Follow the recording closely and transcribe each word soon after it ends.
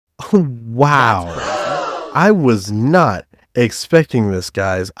Wow. I was not expecting this,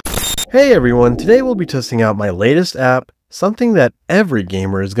 guys. Hey everyone, today we'll be testing out my latest app, something that every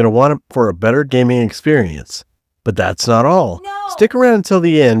gamer is going to want for a better gaming experience. But that's not all. No! Stick around until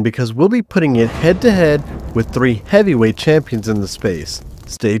the end because we'll be putting it head to head with 3 heavyweight champions in the space.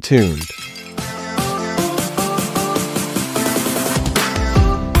 Stay tuned.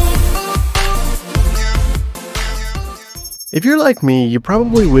 If you're like me, you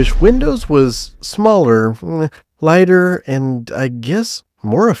probably wish Windows was smaller, lighter, and I guess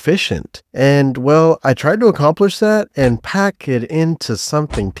more efficient. And well, I tried to accomplish that and pack it into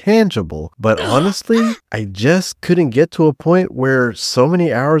something tangible, but honestly, I just couldn't get to a point where so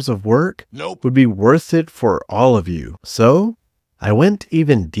many hours of work would be worth it for all of you. So I went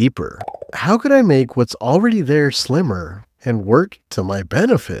even deeper. How could I make what's already there slimmer and work to my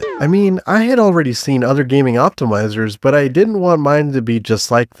benefit? I mean, I had already seen other gaming optimizers, but I didn't want mine to be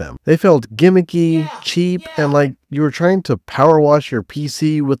just like them. They felt gimmicky, cheap, and like you were trying to power wash your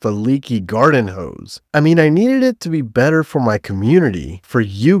PC with a leaky garden hose. I mean, I needed it to be better for my community, for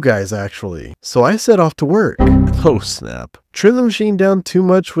you guys actually. So I set off to work. Oh snap. Trim the machine down too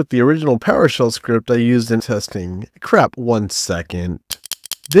much with the original PowerShell script I used in testing. Crap, 1 second.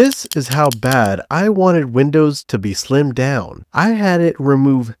 This is how bad I wanted Windows to be slimmed down. I had it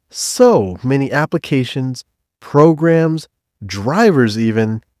remove so many applications, programs, drivers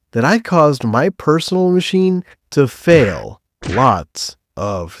even, that I caused my personal machine to fail lots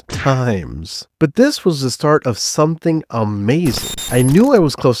of times. But this was the start of something amazing. I knew I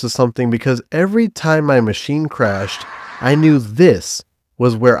was close to something because every time my machine crashed, I knew this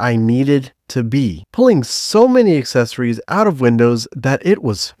was where I needed to be, pulling so many accessories out of Windows that it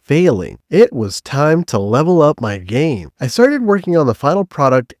was failing. It was time to level up my game. I started working on the final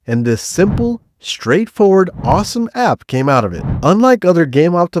product and this simple, straightforward, awesome app came out of it. Unlike other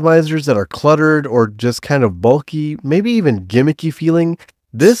game optimizers that are cluttered or just kind of bulky, maybe even gimmicky feeling,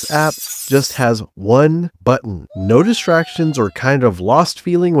 this app just has one button. No distractions or kind of lost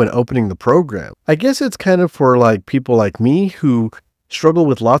feeling when opening the program. I guess it's kind of for like people like me who struggle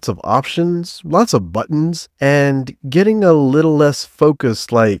with lots of options, lots of buttons, and getting a little less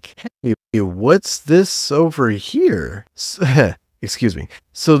focused like, hey, what's this over here? Excuse me.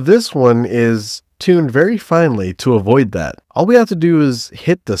 So this one is tuned very finely to avoid that. All we have to do is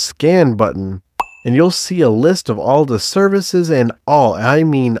hit the scan button and you'll see a list of all the services and I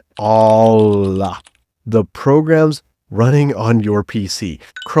mean all the programs running on your PC.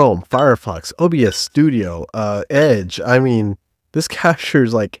 Chrome, Firefox, OBS Studio, Edge, I mean, this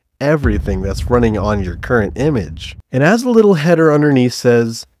captures like everything that's running on your current image. And as the little header underneath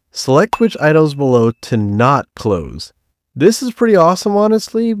says, select which items below to not close. This is pretty awesome,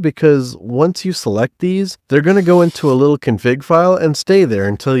 honestly, because once you select these, they're going to go into a little config file and stay there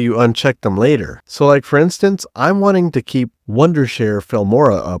until you uncheck them later. So like for instance, I'm wanting to keep Wondershare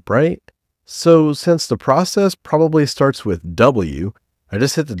Filmora up, right? So since the process probably starts with W, I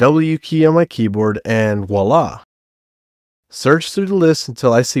just hit the W key on my keyboard and voila. Search through the list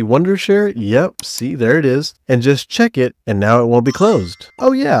until I see Wondershare. Yep, see, there it is. And just check it, and now it won't be closed.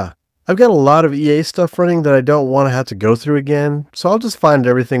 Oh yeah, I've got a lot of EA stuff running that I don't want to have to go through again, so I'll just find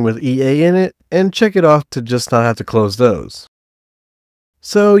everything with EA in it and check it off to just not have to close those.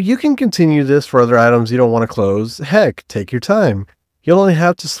 So you can continue this for other items you don't want to close. Heck, take your time. You'll only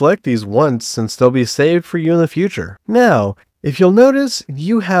have to select these once since they'll be saved for you in the future. Now, if you'll notice,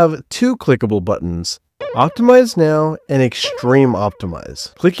 you have 2 clickable buttons. Optimize Now and Extreme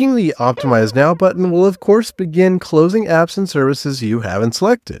Optimize. Clicking the Optimize Now button will of course begin closing apps and services you haven't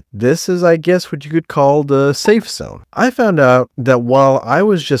selected. This is, I guess, what you could call the safe zone. I found out that while I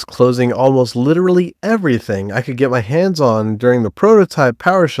was just closing almost literally everything I could get my hands on during the prototype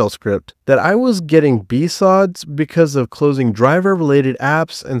PowerShell script, that I was getting B-SODs because of closing driver-related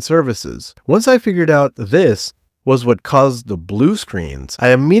apps and services. Once I figured out this was what caused the blue screens, I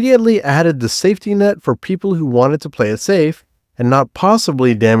immediately added the safety net for people who wanted to play it safe and not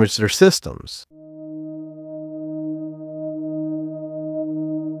possibly damage their systems.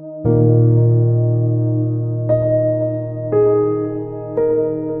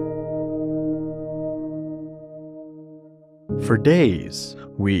 For days,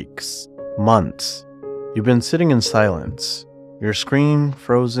 weeks, months, you've been sitting in silence, your screen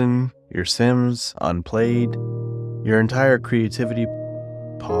frozen, your Sims unplayed, your entire creativity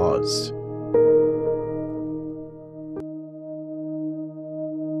paused.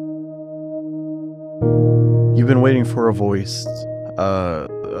 You've been waiting for a voice,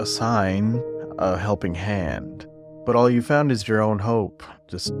 a sign, a helping hand, but all you found is your own hope,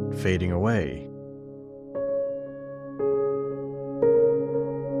 just fading away.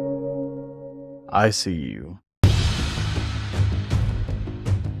 I see you.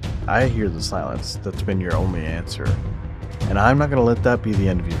 I hear the silence that's been your only answer, and I'm not going to let that be the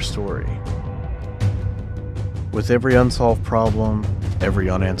end of your story. With every unsolved problem, every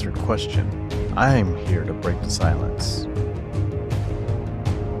unanswered question, I'm here to break the silence.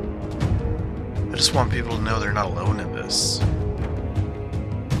 I just want people to know they're not alone in this.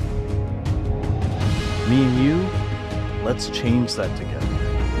 Me and you, let's change that together.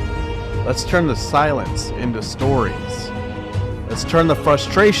 Let's turn the silence into stories. Let's turn the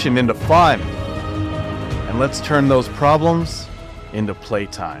frustration into fun. And let's turn those problems into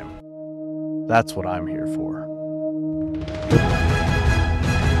playtime. That's what I'm here for.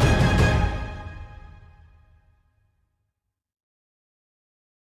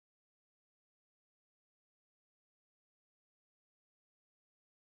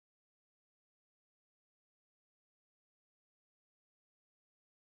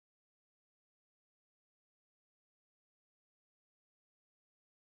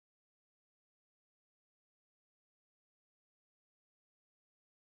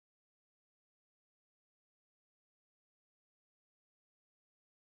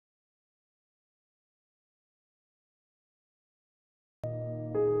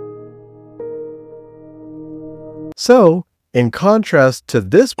 So, in contrast to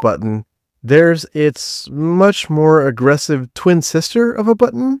this button, there's its much more aggressive twin sister of a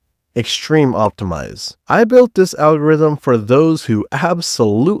button, Extreme Optimize. I built this algorithm for those who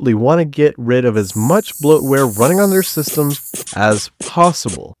absolutely want to get rid of as much bloatware running on their systems as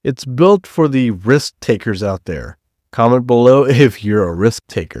possible. It's built for the risk takers out there. Comment below if you're a risk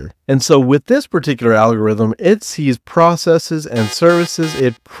taker. And so with this particular algorithm, it sees processes and services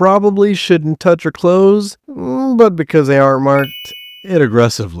it probably shouldn't touch or close, but because they aren't marked, it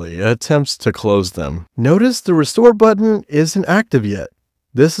aggressively attempts to close them. Notice the restore button isn't active yet.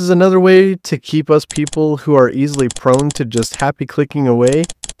 This is another way to keep us people who are easily prone to just happy clicking away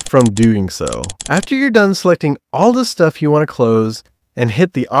from doing so. After you're done selecting all the stuff you want to close and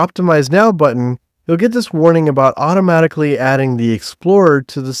hit the Optimize Now button, you'll get this warning about automatically adding the Explorer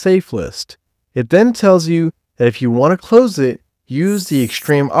to the safe list. It then tells you that if you want to close it, use the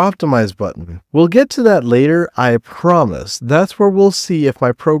Extreme Optimize button. We'll get to that later, I promise. That's where we'll see if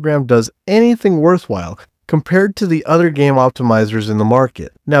my program does anything worthwhile compared to the other game optimizers in the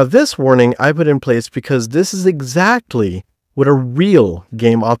market. Now this warning I put in place because this is exactly what a real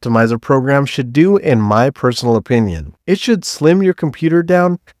game optimizer program should do in my personal opinion. It should slim your computer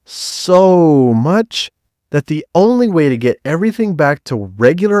down so much that the only way to get everything back to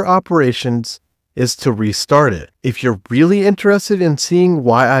regular operations is to restart it. If you're really interested in seeing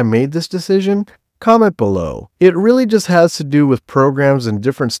why I made this decision, comment below. It really just has to do with programs and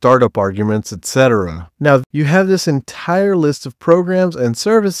different startup arguments, etc. Now you have this entire list of programs and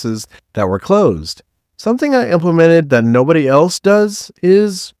services that were closed. Something I implemented that nobody else does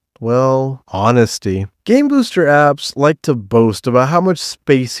is, well, honesty. Game Booster apps like to boast about how much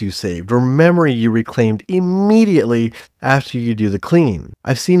space you saved or memory you reclaimed immediately after you do the clean.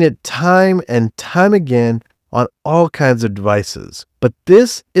 I've seen it time and time again on all kinds of devices. But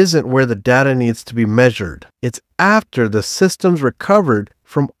this isn't where the data needs to be measured. It's after the system's recovered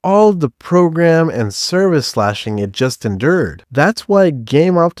from all the program and service slashing it just endured. That's why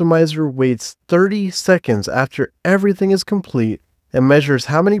Game Optimizer waits 30 seconds after everything is complete and measures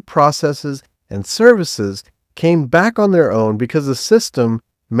how many processes and services came back on their own because the system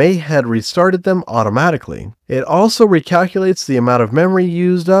may had restarted them automatically. It also recalculates the amount of memory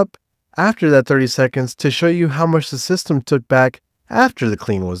used up after that 30 seconds to show you how much the system took back after the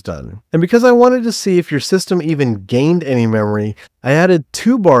clean was done. And because I wanted to see if your system even gained any memory, I added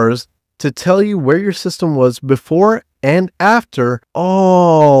 2 bars to tell you where your system was before and after,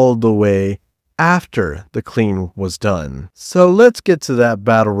 all the way after the clean was done. So let's get to that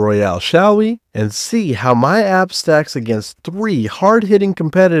battle royale, shall we? And see how my app stacks against 3 hard-hitting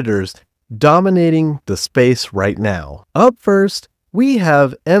competitors dominating the space right now. Up first, we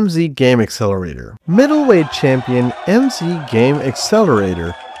have MZ Game Accelerator. Middleweight champion MZ Game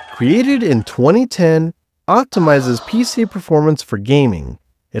Accelerator, created in 2010, optimizes PC performance for gaming.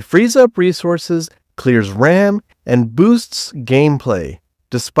 It frees up resources, clears RAM, and boosts gameplay.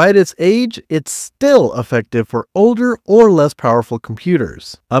 Despite its age, it's still effective for older or less powerful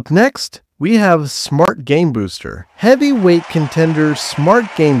computers. Up next, we have Smart Game Booster. Heavyweight contender Smart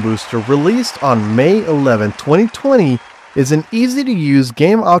Game Booster, released on May 11, 2020, is an easy-to-use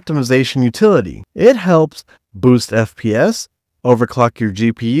game optimization utility. It helps boost FPS, overclock your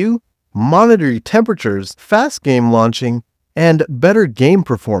GPU, monitor your temperatures, fast game launching, and better game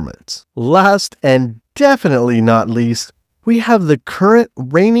performance. Last and definitely not least, we have the current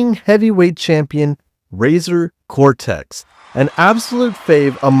reigning heavyweight champion, Razer Cortex, an absolute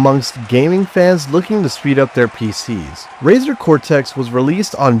fave amongst gaming fans looking to speed up their PCs. Razer Cortex was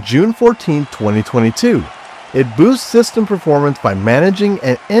released on June 14, 2022. It boosts system performance by managing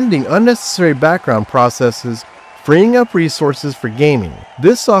and ending unnecessary background processes, freeing up resources for gaming.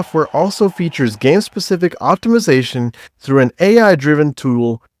 This software also features game-specific optimization through an AI-driven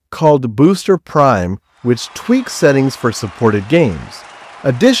tool called Booster Prime, which tweaks settings for supported games.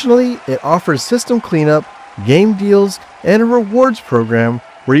 Additionally, it offers system cleanup, game deals, and a rewards program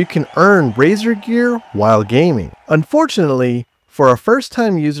where you can earn Razer gear while gaming. Unfortunately, for a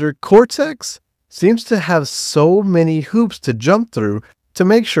first-time user, Cortex seems to have so many hoops to jump through to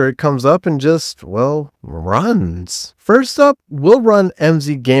make sure it comes up and just, well, runs. First up, we'll run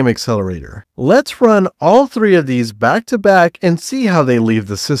MZ Game Accelerator. Let's run all three of these back to back and see how they leave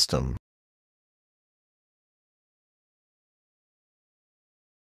the system.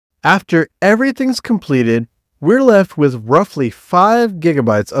 After everything's completed, we're left with roughly 5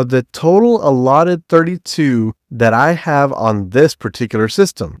 gigabytes of the total allotted 32 that I have on this particular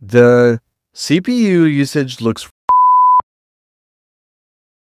system. The CPU usage looks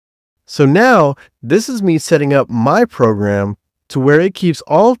so now this is me setting up my program to where it keeps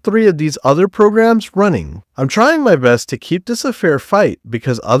all 3 of these other programs running. I'm trying my best to keep this a fair fight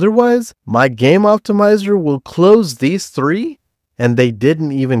because otherwise my game optimizer will close these 3 and they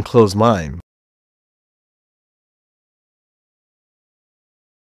didn't even close mine.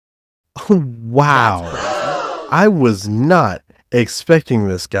 Oh, wow. I was not expecting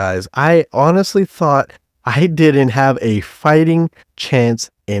this, guys. I honestly thought I didn't have a fighting chance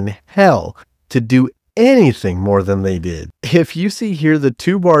in hell to do anything more than they did. If you see here, the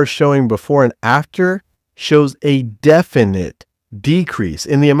 2 bars showing before and after shows a definite decrease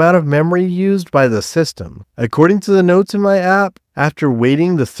in the amount of memory used by the system. According to the notes in my app, after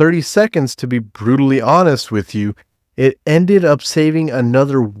waiting the 30 seconds, to be brutally honest with you, it ended up saving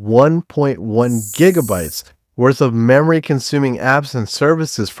another 1.1 gigabytes worth of memory consuming apps and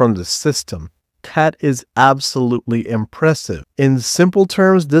services from the system. That is absolutely impressive. In simple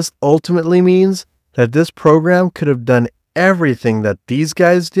terms, this ultimately means that this program could have done everything that these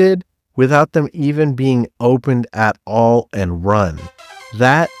guys did without them even being opened at all and run.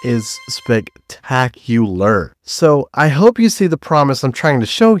 That is spectacular. So I hope you see the promise I'm trying to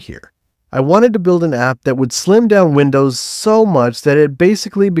show here. I wanted to build an app that would slim down Windows so much that it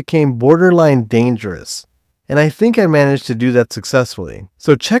basically became borderline dangerous. And I think I managed to do that successfully.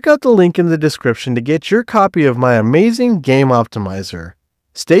 So check out the link in the description to get your copy of my amazing game optimizer.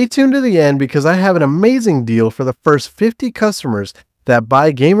 Stay tuned to the end because I have an amazing deal for the first 50 customers that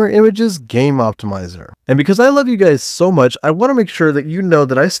buy Gamer Image's Game Optimizer. And because I love you guys so much, I want to make sure that you know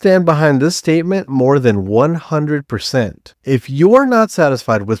that I stand behind this statement more than 100%. If you're not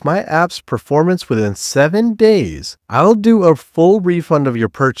satisfied with my app's performance within 7 days, I'll do a full refund of your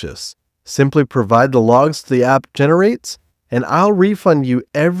purchase. Simply provide the logs the app generates, and I'll refund you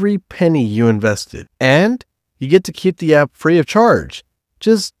every penny you invested. And you get to keep the app free of charge.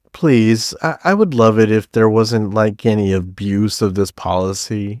 Just please, I would love it if there wasn't like any abuse of this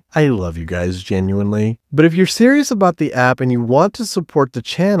policy. I love you guys genuinely. But if you're serious about the app and you want to support the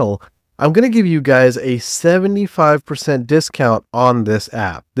channel, I'm going to give you guys a 75% on this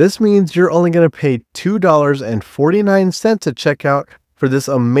app. This means you're only going to pay $2.49 at checkout for this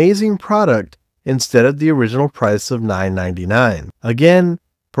amazing product instead of the original price of $9.99. Again,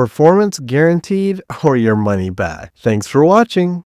 performance guaranteed or your money back. Thanks for watching.